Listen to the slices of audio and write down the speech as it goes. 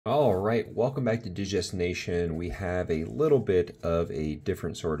All right, welcome back to Digimon. We have a little bit of a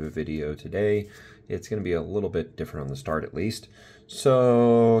different sort of video today. It's going to be a little bit different on the start at least.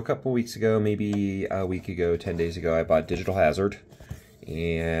 So a couple weeks ago, maybe a week ago, 10 days ago, I bought Digital Hazard.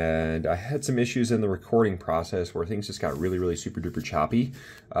 And I had some issues in the recording process where things just got really super duper choppy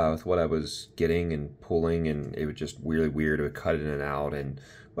with what I was getting and pulling, and it was just really weird. It would cut in and out, and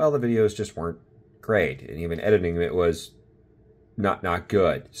well, the videos just weren't great, and even editing it was not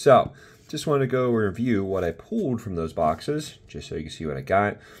good. So just want to go review what I pulled from those boxes, just so you can see what I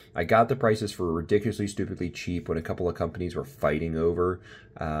got. I got the prices for ridiculously, stupidly cheap when a couple of companies were fighting over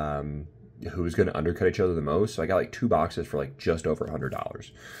who was going to undercut each other the most. So I got like 2 boxes for like just over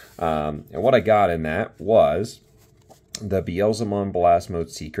 $100. And what I got in that was the Beelzemon Blast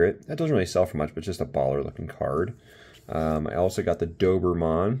Mode Secret. That doesn't really sell for much, but just a baller looking card. I also got the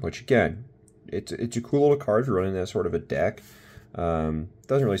Doberman, which again, it's a cool little card for running that sort of a deck. Doesn't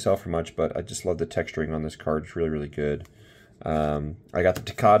really sell for much, but I just love the texturing on this card. It's really good. I got the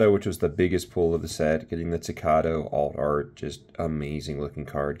Takado, which was the biggest pull of the set. Getting the Takado alt art, just amazing looking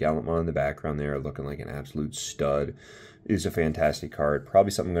card. Gallantmon in the background there, looking like an absolute stud. It is a fantastic card.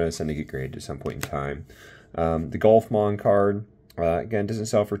 Probably something I'm going to send to get graded at some point in time. The Golfmon card, again, doesn't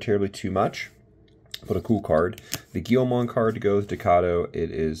sell for terribly too much, but a cool card. The Guilmon card to go with Takado, it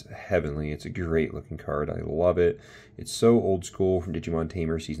is heavenly. It's a great looking card. I love it. It's so old school from Digimon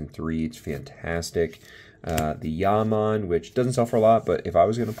Tamer Season 3. It's fantastic. The Yamon, which doesn't sell for a lot, but if I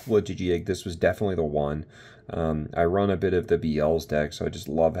was going to pull a Digi-Egg, this was definitely the one. I run a bit of the BL's deck, so I just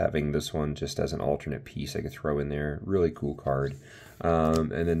love having this one just as an alternate piece I could throw in there. Really cool card.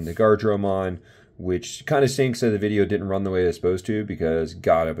 And then the Gardromon, which kind of stinks that the video didn't run the way it's supposed to, because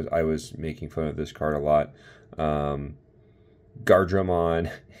God, I was making fun of this card a lot.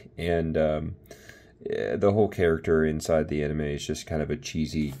 Gardromon and the whole character inside the anime is just kind of a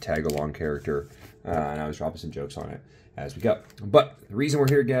cheesy tag-along character, and I was dropping some jokes on it as we go. But the reason we're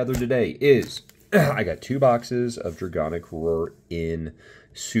here gathered today is I got 2 boxes of Draconic Roar in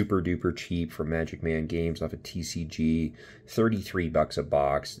super duper cheap from Magic Man Games off of TCG, 33 bucks a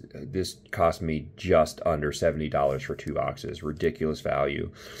box. This cost me just under $70 for 2 boxes. Ridiculous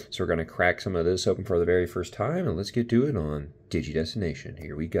value. So we're going to crack some of this open for the very first time, and let's get to it on Digidestination.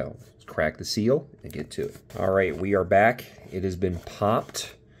 Here we go. Let's crack the seal and get to it. All right, we are back. It has been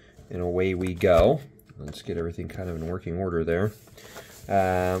popped, and away we go. Let's get everything kind of in working order there.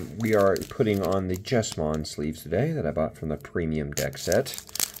 We are putting on the Jesmon sleeves today that I bought from the premium deck set.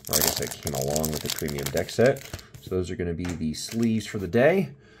 Or I guess that came along with the premium deck set. So those are going to be the sleeves for the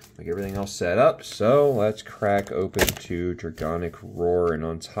day. Like everything else set up. So let's crack open to Draconic Roar. And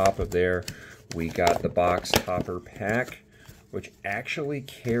on top of there, we got the box topper pack, which actually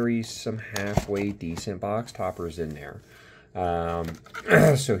carries some halfway decent box toppers in there.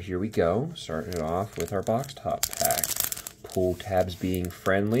 So here we go. Starting it off with our box top pack. Pull tabs being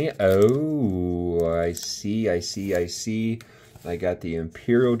friendly. Oh, I see. I got the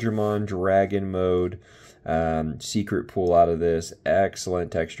Imperial Dramon Dragon mode secret pull out of this.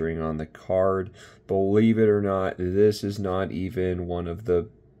 Excellent texturing on the card. Believe it or not, this is not even one of the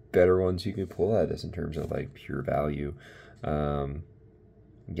better ones you can pull out of this in terms of like pure value.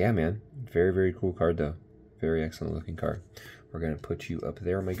 Yeah, man. Very cool card though. Very excellent looking card. We're going to put you up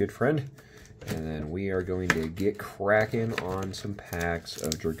there, my good friend. And then we are going to get cracking on some packs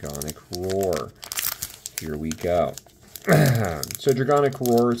of Draconic Roar. Here we go. So Draconic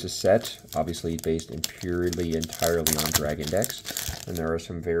Roar is a set, obviously based entirely on Dragon decks. And there are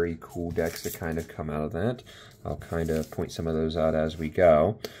some very cool decks that kind of come out of that. I'll kind of point some of those out as we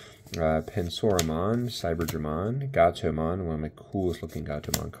go. Pensoramon, Cyberdramon, Gatomon, one of my coolest looking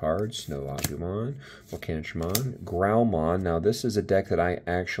Gatomon cards, Snowagumon, Volcanitramon, Growlmon. Now this is a deck that I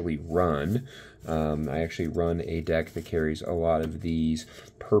actually run. I actually run a deck that carries a lot of these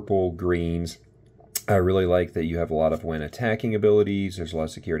purple greens. I really like that you have a lot of when attacking abilities. There's a lot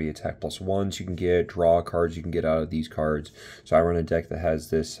of security attack +1s you can get, draw cards you can get out of these cards. So I run a deck that has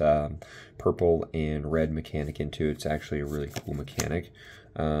this purple and red mechanic into it. It's actually a really cool mechanic.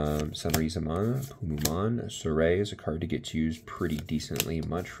 Sunrizamon, Pumumon, Soray is a card to get used pretty decently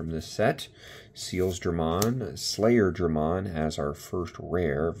much from this set. Seals Dramon, Slayer Dramon as our first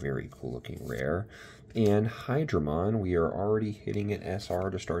rare, very cool looking rare. And Hydramon, we are already hitting an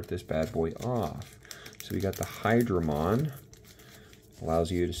SR to start this bad boy off. So we got the Hydramon,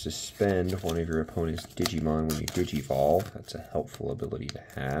 allows you to suspend one of your opponent's Digimon when you Digivolve. That's a helpful ability to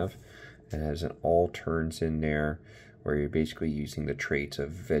have. It has an all turns in there, where you're basically using the traits of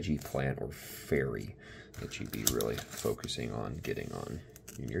Veggie Plant or Fairy that you'd be really focusing on getting on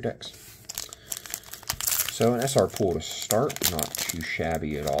in your decks. So an SR pool to start, not too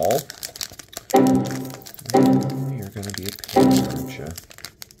shabby at all. You're going to be a pain, aren't you?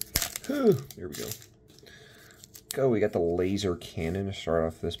 Whew, here we go. We got the laser cannon to start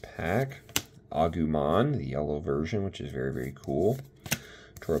off this pack. Agumon, the yellow version, which is very, very cool.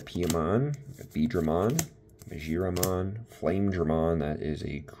 Tropiamon, Beedramon, Majiramon, Flamedramon. That is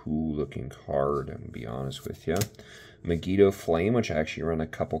a cool looking card, I'm going to be honest with you. Megiddo Flame, which I actually run a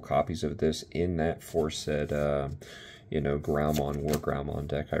couple copies of this in that four-set, Growlmon, War Growlmon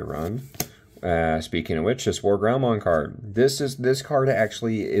deck I run. Speaking of which, this War Growlmon card. This card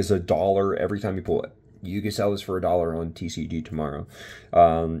actually is $1 every time you pull it. You can sell this for $1 on TCG tomorrow.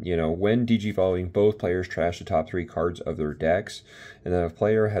 When digivolving, both players trash the top 3 cards of their decks. And then if a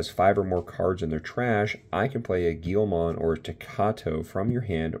player has 5 or more cards in their trash, I can play a Guilmon or a Takato from your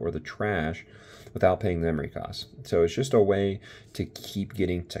hand or the trash without paying the memory costs. So it's just a way to keep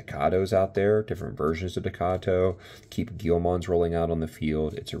getting Takatos out there, different versions of Takato, keep Guilmons rolling out on the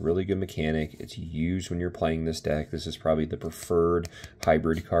field. It's a really good mechanic. It's used when you're playing this deck. This is probably the preferred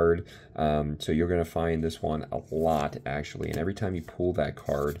hybrid card. So you're going to find this one a lot, actually. And every time you pull that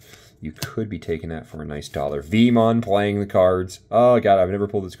card, you could be taking that for a nice $1. Vmon playing the cards. Oh, God, I've never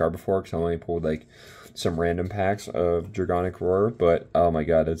pulled this card before because I only pulled, like, some random packs of Draconic Roar. But, oh, my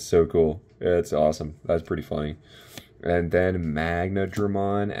God, that's so cool. It's awesome. That's pretty funny. And then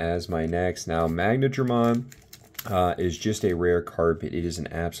Magnadramon as my next. Now, Magnadramon is just a rare card, but it is an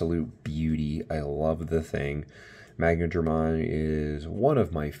absolute beauty. I love the thing. Magnadramon is one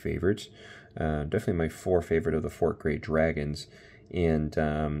of my favorites. Definitely my favorite of the 4th grade dragons. And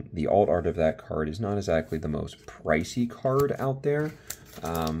the alt art of that card is not exactly the most pricey card out there.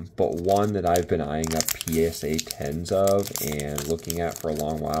 But one that I've been eyeing up PSA 10s of and looking at for a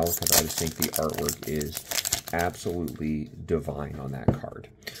long while because I just think the artwork is absolutely divine on that card.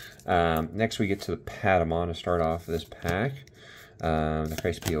 Next we get to the Patamon to start off this pack. The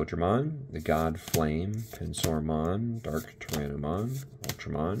Chrysopeodramon, the God Flame, Pinsormon, Dark Tyrannomon,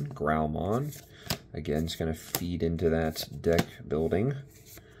 Ultramon, Growlmon. Again, it's going to feed into that deck building.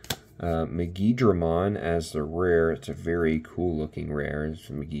 Megidramon as the rare. It's a very cool looking rare. It's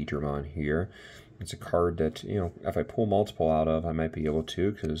Megidramon here. It's a card that, if I pull multiple out of, I might be able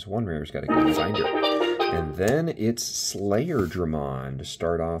to because one rare's got a good binder. And then it's Slayerdramon to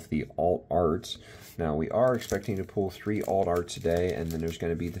start off the alt arts. Now, we are expecting to pull 3 alt arts today, and then there's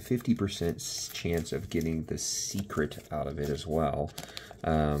going to be the 50% chance of getting the secret out of it as well.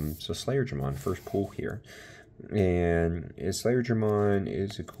 So Slayerdramon, first pull here. And Slayerdramon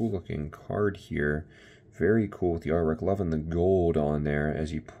is a cool looking card here. Very cool with the artwork. Loving the gold on there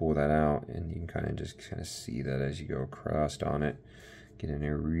as you pull that out. And you can kind of see that as you go across on it. Get in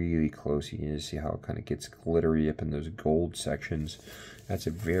there really close. You can just see how it kind of gets glittery up in those gold sections. That's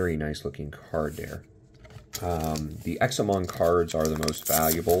a very nice looking card there. The Exomon cards are the most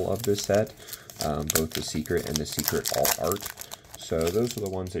valuable of this set. Both the secret and the secret alt art. So those are the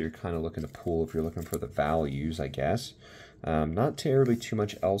ones that you're kind of looking to pull if you're looking for the values, I guess. Not terribly too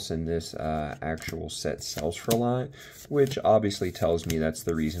much else in this actual set sells for a lot, which obviously tells me that's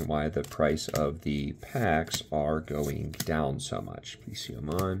the reason why the price of the packs are going down so much.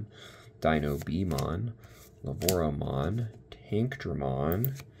 Pisiomon, Dino Beamon, Lavoromon,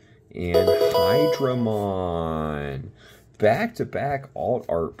 Tankdramon, and Hydramon. Back-to-back alt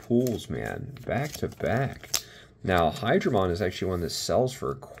art pulls, man. Back-to-back. Now, Hydramon is actually one that sells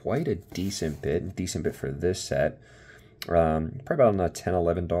for quite a decent bit for this set. Probably about on a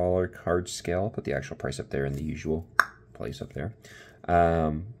 $10, $11 card scale. I'll put the actual price up there in the usual place up there.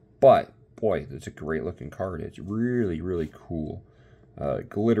 But, boy, it's a great looking card. It's really, really cool.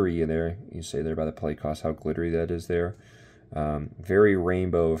 Glittery in there. You say there by the play cost how glittery that is there. Very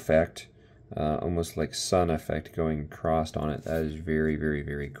rainbow effect. Almost like sun effect going across on it. That is very, very,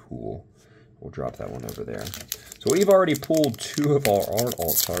 very cool. We'll drop that one over there. So we've already pulled 2 of our art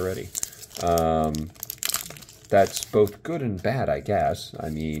alts already. That's both good and bad, I guess.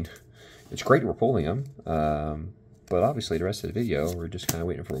 I mean, it's great we're pulling them. But obviously the rest of the video, we're just kind of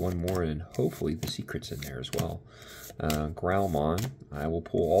waiting for one more, and hopefully the secret's in there as well. Growlmon. I will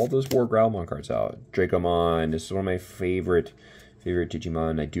pull all those War Growlmon cards out. Dracomon. This is one of my favorite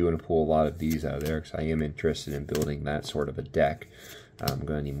Digimon. I do want to pull a lot of these out of there because I am interested in building that sort of a deck. I'm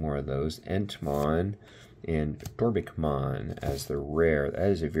going to need more of those. Entmon and Dormicmon as the rare. That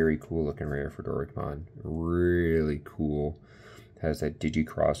is a very cool looking rare for Dormicmon. Really cool. Has that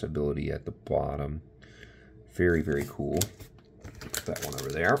Digicross ability at the bottom. Very, very cool. Put that one over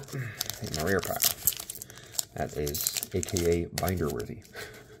there in my rare pile. That is AKA binder worthy.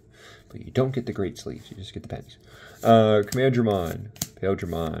 But you don't get the great sleeves, you just get the pennies. Commandramon,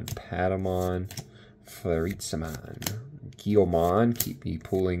 Paledramon, Patamon, Flaritsamon, Guilmon, keep me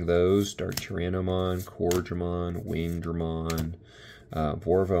pulling those, Dark Tyrannomon, Cordramon, Wingdramon,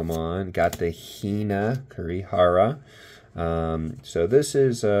 Vorvomon, got the Hina, Kurihara. So this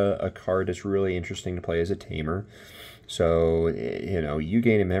is a card that's really interesting to play as a tamer. So, you know, you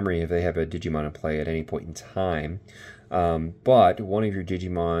gain a memory if they have a Digimon in play at any point in time. But one of your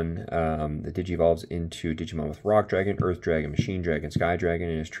Digimon that Digivolves into Digimon with Rock Dragon, Earth Dragon, Machine Dragon, Sky Dragon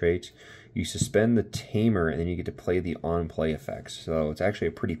in his traits, you suspend the Tamer and then you get to play the on-play effects. So it's actually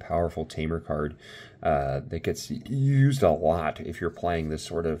a pretty powerful Tamer card that gets used a lot if you're playing this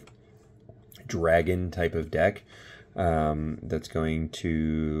sort of dragon type of deck. That's going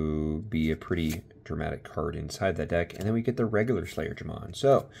to be a pretty dramatic card inside that deck. And then we get the regular Slayer Dramon.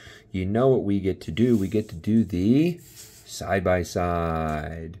 So, you know what we get to do. We get to do the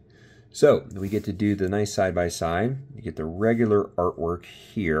side-by-side. So, we get to do the nice side-by-side. You get the regular artwork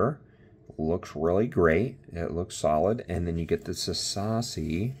here. Looks really great. It looks solid. And then you get the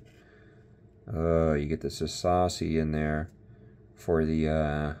Sasasi. You get the Sasasi in there for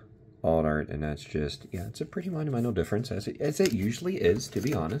the alt art, and that's just, yeah, it's a pretty monumental difference, as it usually is, to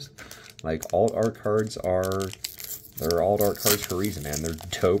be honest. Like, alt art cards they're alt art cards for a reason, man. They're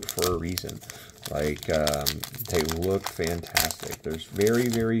dope for a reason. Like, they look fantastic. There's very,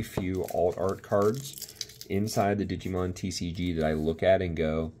 very few alt art cards inside the Digimon TCG that I look at and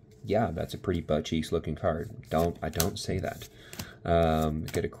go, yeah, that's a pretty butt cheeks looking card. I don't say that.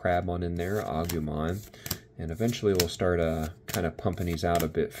 Get a Crabmon in there, Agumon. And eventually we'll start kind of pumping these out a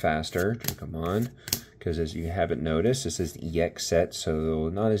bit faster. Dracomon, because as you haven't noticed, this is the EX set, so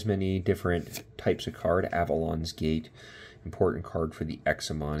not as many different types of card. Avalon's Gate, important card for the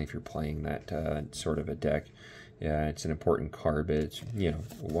Examon if you're playing that sort of a deck. Yeah, it's an important card, but it's, you know,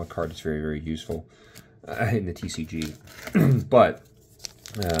 one card that's very, very useful in the TCG. But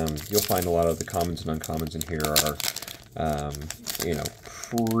you'll find a lot of the commons and uncommons in here are, you know,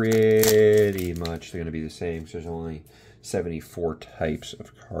 pretty much they're going to be the same. So there's only 74 types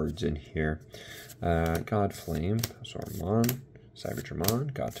of cards in here. Godflame, Sormon,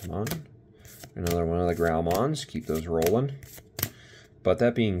 Cyberdramon, Gatomon, another one of the Growlmons. Keep those rolling. But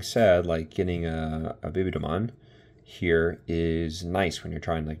that being said, like getting a Bibidamon here is nice when you're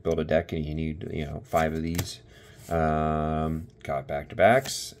trying to like build a deck and you need, you know, 5 of these. Got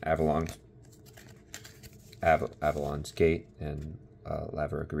back-to-backs, Avalon's Gate, and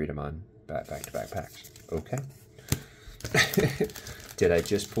Lavaraguridamon back-to-back packs. Okay. Did I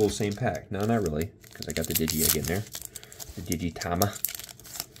just pull the same pack? No, not really, because I got the Digi-Egg in there. The Digitama.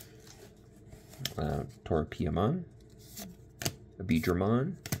 Torpiamon.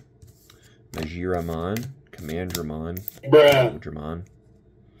 Abidramon. Majiramon. Commandramon. Paildramon.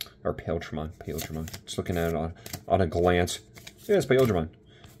 Or Paildramon. Just looking at it on a glance. Yeah, it's Paildramon.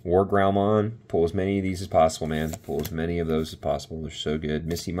 War Growlmon. Pull as many of these as possible, man. Pull as many of those as possible. They're so good.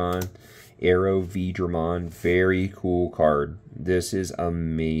 Missymon. Arrow Vidramon. Very cool card. This is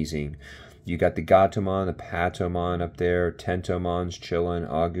amazing. You got the Gatomon, the Patomon up there. Tentomon's chilling.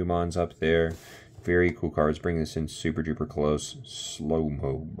 Agumon's up there. Very cool cards. Bring this in super duper close.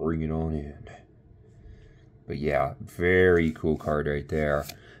 Slow-mo. Bring it on in. But yeah, very cool card right there.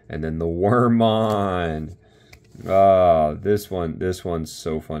 And then the Wormmon. Oh, this one's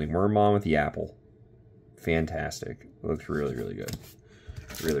so funny. Wormmon with the apple. Fantastic. Looks really, really good.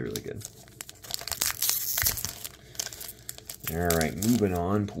 Really, really good. Alright, moving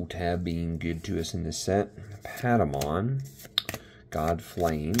on. Pull tab being good to us in this set. Patamon.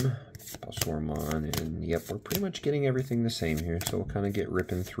 Godflame. Pulswormon. And yep, we're pretty much getting everything the same here. So we'll kind of get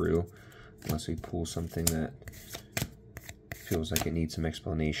ripping through. Unless we pull something that feels like it needs some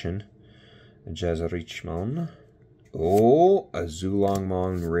explanation. Jazarichmon. Oh, a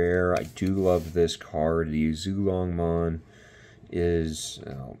Zulongmon rare. I do love this card. The Zulongmon is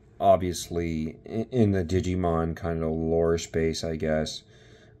obviously in the Digimon kind of lore space, I guess.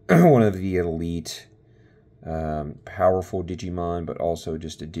 One of the elite, powerful Digimon, but also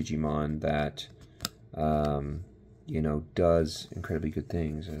just a Digimon that, you know, does incredibly good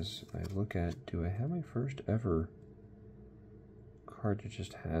things. As I look at, do I have my first ever card that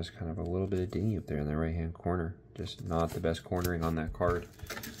just has kind of a little bit of dingy up there in the right-hand corner? Just not the best cornering on that card.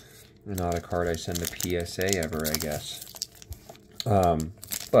 Not a card I send a PSA ever, I guess.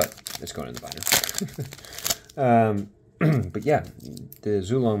 But it's going in the binder. But yeah, the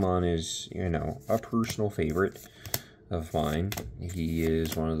Zulongmon is, you know, a personal favorite of mine. He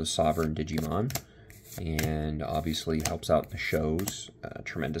is one of the sovereign Digimon, and obviously helps out the shows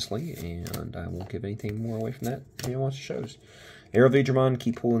tremendously, and I won't give anything more away from that. You know, watch the shows. Digimon,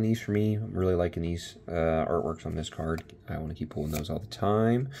 keep pulling these for me. I'm really liking these artworks on this card. I want to keep pulling those all the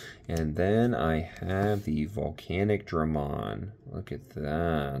time. And then I have the Volcanic Dramon. Look at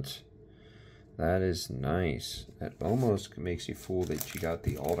that. That is nice. That almost makes you fool that you got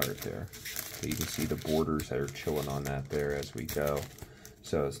the alt art there. So you can see the borders that are chilling on that there as we go.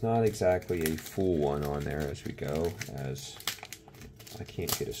 So it's not exactly a full one on there as we go, as I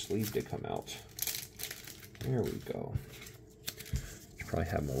can't get a sleeve to come out. There we go. Should probably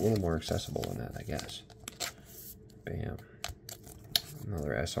have them a little more accessible than that, I guess. Bam.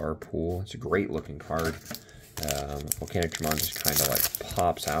 Another SR pool. It's a great looking card. Volcanic Dramon just kind of like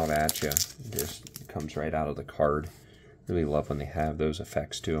pops out at you. Just comes right out of the card. Really love when they have those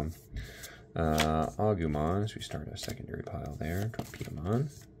effects to them. Agumon, as we start a secondary pile there. Torpedamon,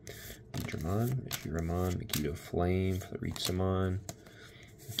 Digimon, Mishiramon, Megiddo Flame, Floritsumon,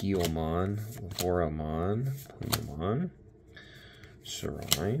 Guilmon, Voromon, Punamon,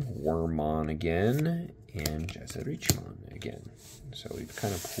 Sarai, Wormmon again, and Jazarichimon again. So we've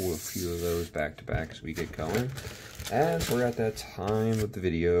kind of pulled a few of those back to back as we get going. As we're at that time of the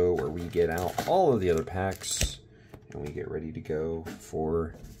video where we get out all of the other packs and we get ready to go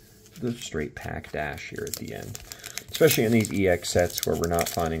for the straight pack dash here at the end. Especially in these EX sets where we're not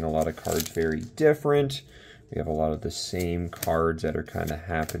finding a lot of cards very different. We have a lot of the same cards that are kind of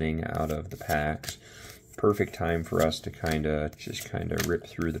happening out of the packs. Perfect time for us to just rip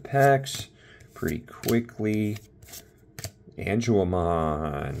through the packs pretty quickly.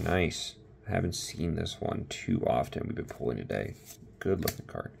 Angelomon, nice. I haven't seen this one too often. We've been pulling today. Good looking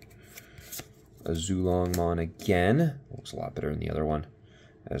card. Azulongmon again. Looks a lot better than the other one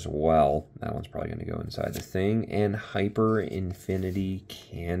as well. That one's probably going to go inside the thing. And Hyper Infinity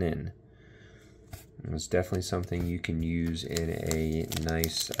Cannon. It's definitely something you can use in a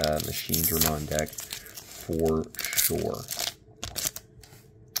nice Machine Dramon deck for sure.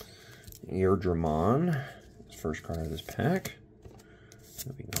 Air Dramon, first card of this pack.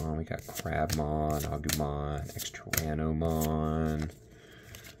 Moving on, we got Crabmon, Agumon, Extranomon,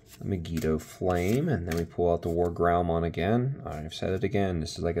 Megiddo Flame, and then we pull out the War Growlmon again. I've said it again,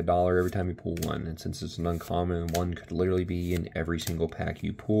 this is like $1 every time you pull one, and since it's an uncommon, one could literally be in every single pack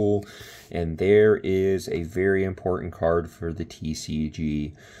you pull. And there is a very important card for the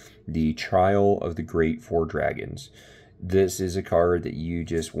TCG, the Trial of the Great Four Dragons. This is a card that you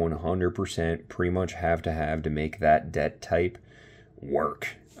just 100% pretty much have to make that debt type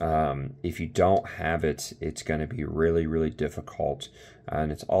work. If you don't have it, it's going to be really, really difficult.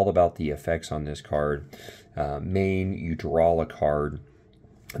 And it's all about the effects on this card. Main, you draw a card.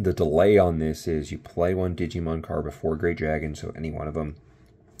 The delay on this is you play one Digimon card before Great Dragon, so any one of them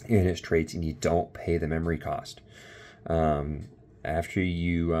in its traits, and you don't pay the memory cost. After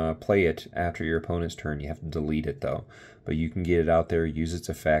you play it, after your opponent's turn, you have to delete it though. But you can get it out there, use its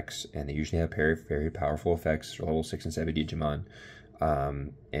effects, and they usually have very, very powerful effects for level 6 and 7 Digimon.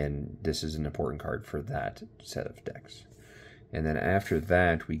 And this is an important card for that set of decks. And then after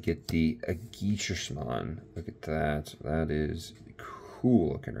that, we get the Agishamon. Look at that. That is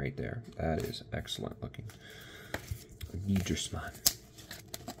cool looking right there. That is excellent looking. Agishamon.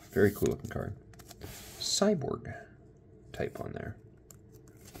 Very cool looking card. Cyborg type on there.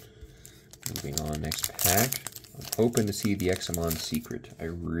 Moving on, next pack. I'm hoping to see the Examon Secret. I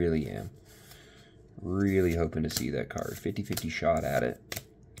really am. Really hoping to see that card. 50-50 shot at it.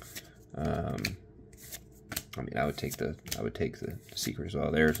 I mean, I would take the Secret as well.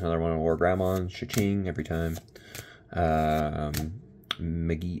 There's another one of War Growlmon. Cha-ching every time.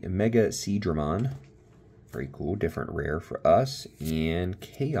 Mega Seadramon. Very cool, different rare for us. And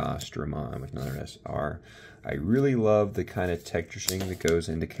Chaos Dramon with another SR. I really love the kind of texturing that goes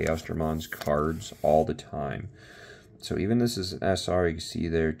into Chaos Dramon's cards all the time. So even this is an SR, you can see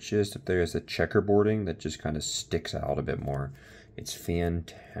there, just up there is the checkerboarding that just kind of sticks out a bit more. It's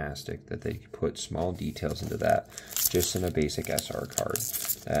fantastic that they put small details into that just in a basic SR card.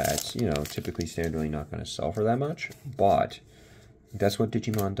 It's, you know, typically standardly not going to sell for that much, but that's what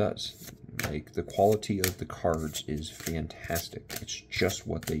Digimon does. Like, the quality of the cards is fantastic. It's just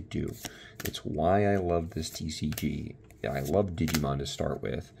what they do. It's why I love this TCG. I love Digimon to start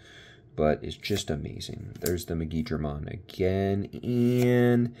with, but it's just amazing. There's the Megidramon again,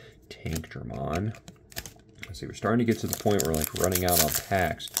 and Tank Dramon. Let's see, we're starting to get to the point where we're like running out on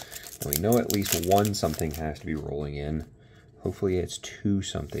packs, and we know at least one something has to be rolling in. Hopefully it's two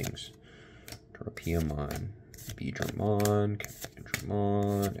somethings. Torpedamon, Beedramon,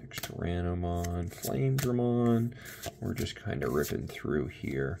 Dramon, Extranomon, Flame Dramon. We're just kind of ripping through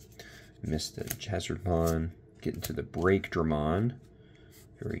here. Missed the Jazzardmon. Getting to the Break Dramon.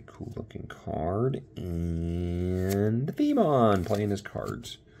 Very cool looking card. And the Digimon playing his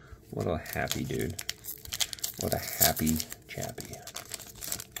cards. What a happy dude. What a happy chappy.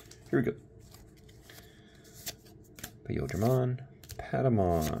 Here we go. Digimon,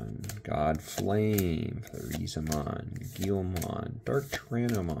 Patamon, God Flame, Therizamon, Gilmon, Dark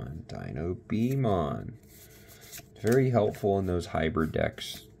Tyrannomon, Dino Beamon. Very helpful in those hybrid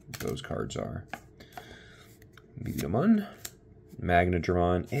decks, those cards are. Digimon,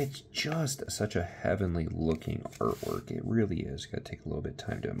 Magnadramon. It's just such a heavenly looking artwork. It really is. Gotta take a little bit of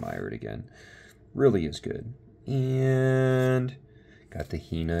time to admire it again. Really is good. And got the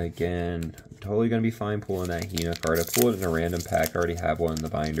Hina again. I'm totally going to be fine pulling that Hina card. I pulled it in a random pack. I already have one in the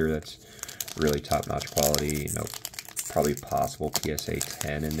binder that's really top-notch quality. You know, probably possible PSA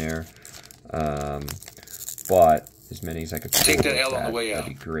 10 in there. But as many as I could take that L on the way out.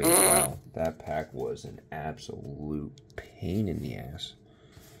 That'd be great. Wow, that pack was an absolute pain in the ass.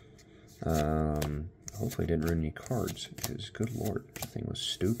 Hopefully I didn't ruin any cards, because good lord, the thing was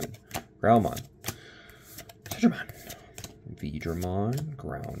stupid. Growlmon, Digimon, Vidramon,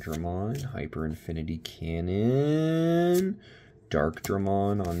 Groundramon, Hyper Infinity Cannon, Dark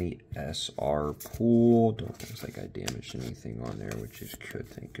Dramon on the SR pool. Don't think like I damaged anything on there, which is good,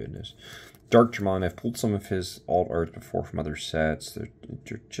 thank goodness. Dark Dramon, I've pulled some of his alt arts before from other sets.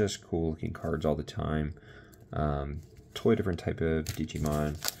 They're just cool looking cards all the time. Totally different type of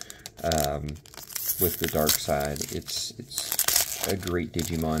Digimon. With the dark side, it's a great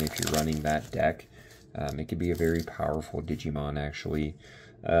Digimon if you're running that deck. It could be a very powerful Digimon, actually,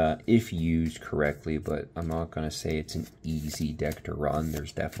 if used correctly, but I'm not going to say it's an easy deck to run.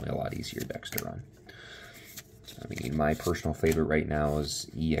 There's definitely a lot easier decks to run. I mean, my personal favorite right now is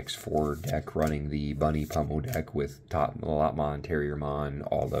EX4 deck, running the Bunny Pummel deck with Lotmon, Terriermon,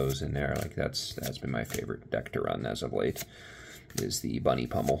 all those in there. Like, that's been my favorite deck to run as of late, is the Bunny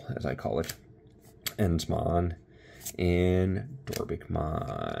Pummel, as I call it. Ensmon and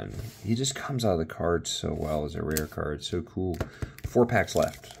Dorbikmon. He just comes out of the card so well as a rare card. So cool. 4 packs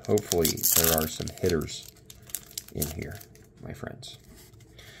left. Hopefully there are some hitters in here, my friends.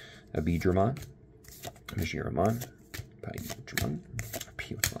 Abidramon, Majiramon, Piltramon.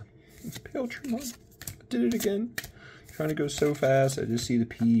 I did it again. I'm trying to go so fast. I just see the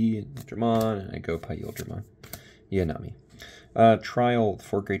P and Dramon, and I go Piltramon. Yeah, not me. Trial,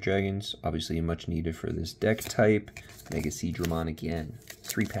 4 Great Dragons, obviously much needed for this deck type. Mega Seadramon again.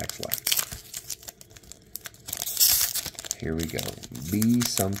 3 packs left. Here we go. Be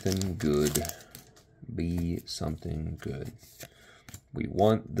something good. Be something good. We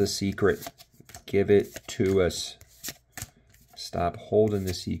want the secret. Give it to us. Stop holding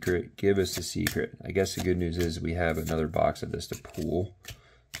the secret. Give us the secret. I guess the good news is we have another box of this to pool.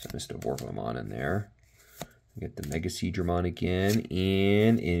 So Mr. Vorpomon in there. We get the Mega Seadramon again,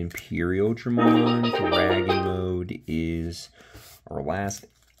 and Imperial Dramon. Dragon Mode is our last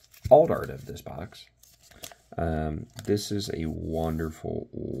alt art of this box. This is a wonderful,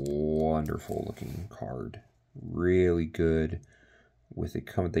 wonderful looking card. Really good. With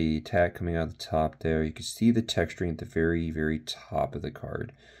the attack coming out the top there. You can see the texturing at the very, very top of the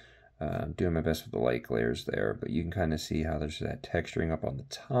card. I'm doing my best with the light glares there, but you can kind of see how there's that texturing up on the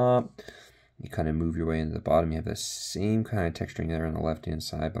top. You kind of move your way into the bottom. You have the same kind of texturing there on the left-hand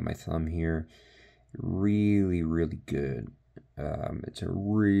side by my thumb here. Really, really good. It's a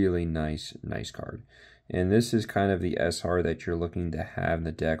really nice card. And this is kind of the SR that you're looking to have in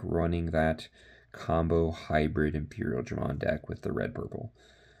the deck, running that combo hybrid Imperial Dramon deck with the red-purple.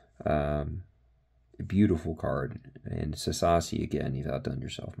 Beautiful card. And Sasasi, again, you've outdone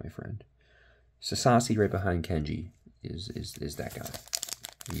yourself, my friend. Sasasi right behind Kenji is that guy.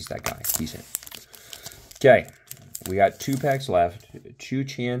 He's that guy. He's him. Okay, we got 2 packs left. 2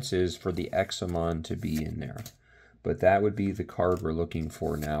 chances for the Examon to be in there. But that would be the card we're looking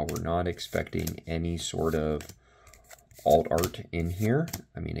for now. We're not expecting any sort of alt art in here.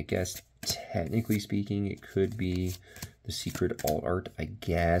 I mean, I guess technically speaking, it could be the secret alt art, I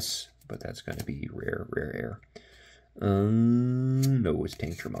guess. But that's going to be rare air. No, it's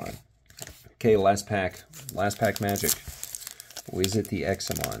Tankdramon. Okay, last pack magic. Is it the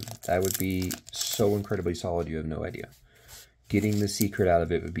Examon? That would be so incredibly solid, you have no idea. Getting the secret out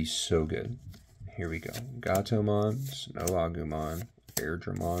of it would be so good. Here we go. Gatomon, Snow-Agumon,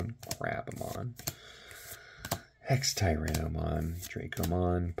 Airdramon, Crabamon, Hex-Tyrannomon,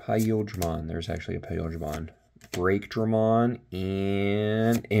 Dracomon, Pyldramon. There's actually a Pyldramon. Breakdramon,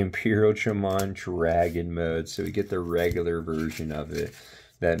 and Imperial Dramon Dragon Mode. So we get the regular version of it.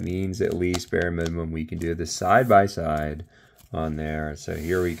 That means at least bare minimum we can do the side-by-side on there. So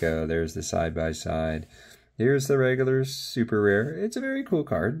here we go. There's the side-by-side. Here's the regular super rare. It's a very cool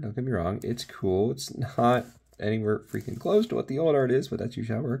card. Don't get me wrong. It's cool. It's not anywhere freaking close to what the old art is, but that's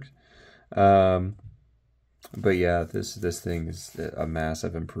usually how it works. But yeah, this thing is a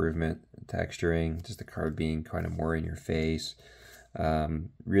massive improvement. Texturing, just the card being kind of more in your face.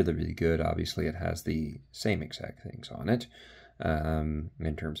 Really, really good. Obviously, it has the same exact things on it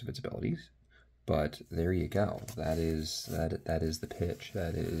in terms of its abilities. But there you go. That is the pitch.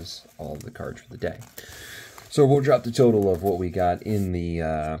 That is all the cards for the day. So we'll drop the total of what we got in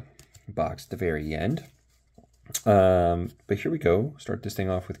the box at the very end. But here we go. Start this thing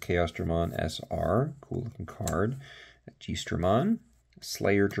off with Chaos Dramon SR. Cool looking card. G-Stramon.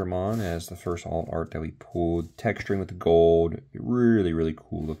 Slayer Dramon as the first alt art that we pulled. Texturing with the gold. Really, really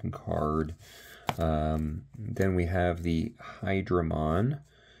cool looking card. Then we have the Hydramon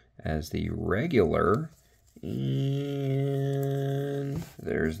as the regular. And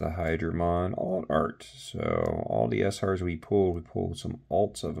there's the Hydramon alt art. So all the SRs we pulled some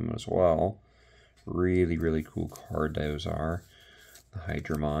alts of them as well. Really, really cool card those are. The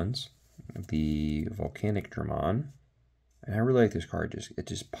Hydramons. The Volcanic Dramon. And I really like this card. It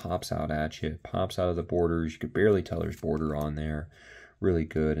just pops out at you. It pops out of the borders. You could barely tell there's border on there. Really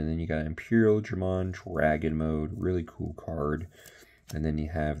good. And then you got Imperial Dramon Dragon Mode. Really cool card. And then you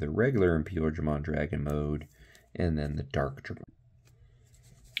have the regular Imperial Dramon Dragon Mode. And then the Dark Dramon.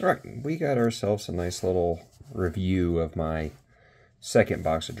 Alright, we got ourselves a nice little review of my second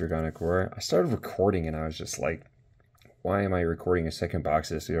box of Draconic Aura. I started recording and I was just like, why am I recording a second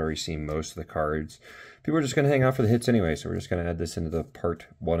box of this? We've already seen most of the cards. People are just going to hang out for the hits anyway, so we're just going to add this into the part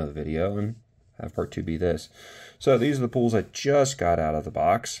 1 of the video and have part 2 be this. So these are the pulls I just got out of the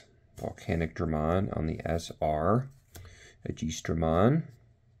box. Volcanic Dramon on the SR. A G-Stramon.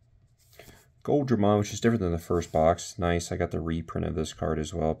 Gold Dramon, which is different than the first box. Nice. I got the reprint of this card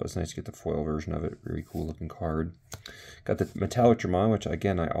as well, but it's nice to get the foil version of it. Very cool looking card. Got the Metallic Dramon, which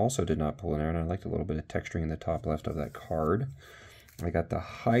again I also did not pull in there, and I liked a little bit of texturing in the top left of that card. I got the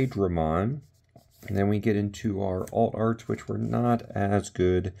Hydramon, and then we get into our alt arts, which were not as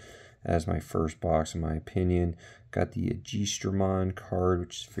good as my first box in my opinion. Got the G-Stramon card,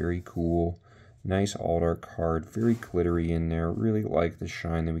 which is very cool. Nice alt art card, very glittery in there. Really like the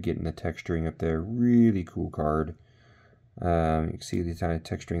shine that we get in the texturing up there. Really cool card. You can see the kind of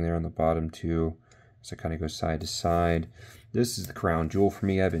texturing there on the bottom too. So it kind of goes side to side. This is the crown jewel for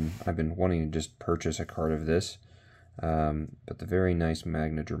me. I've been wanting to just purchase a card of this. But the very nice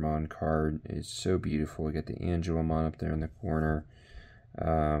Magna Dramon card is so beautiful. We get the Angelomon up there in the corner.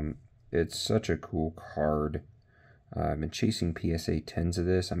 It's such a cool card. I've been chasing PSA 10s of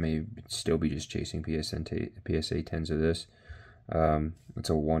this. I may still be just chasing PSA 10s of this. It's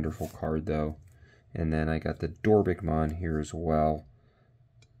a wonderful card though. And then I got the Dorbikmon here as well.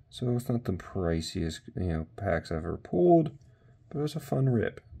 So it's not the priciest, packs I've ever pulled, but it was a fun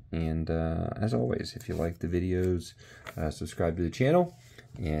rip. And as always, if you like the videos, subscribe to the channel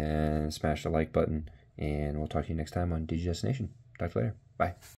and smash the like button. And we'll talk to you next time on Digimon Nation. Talk to you later. Bye.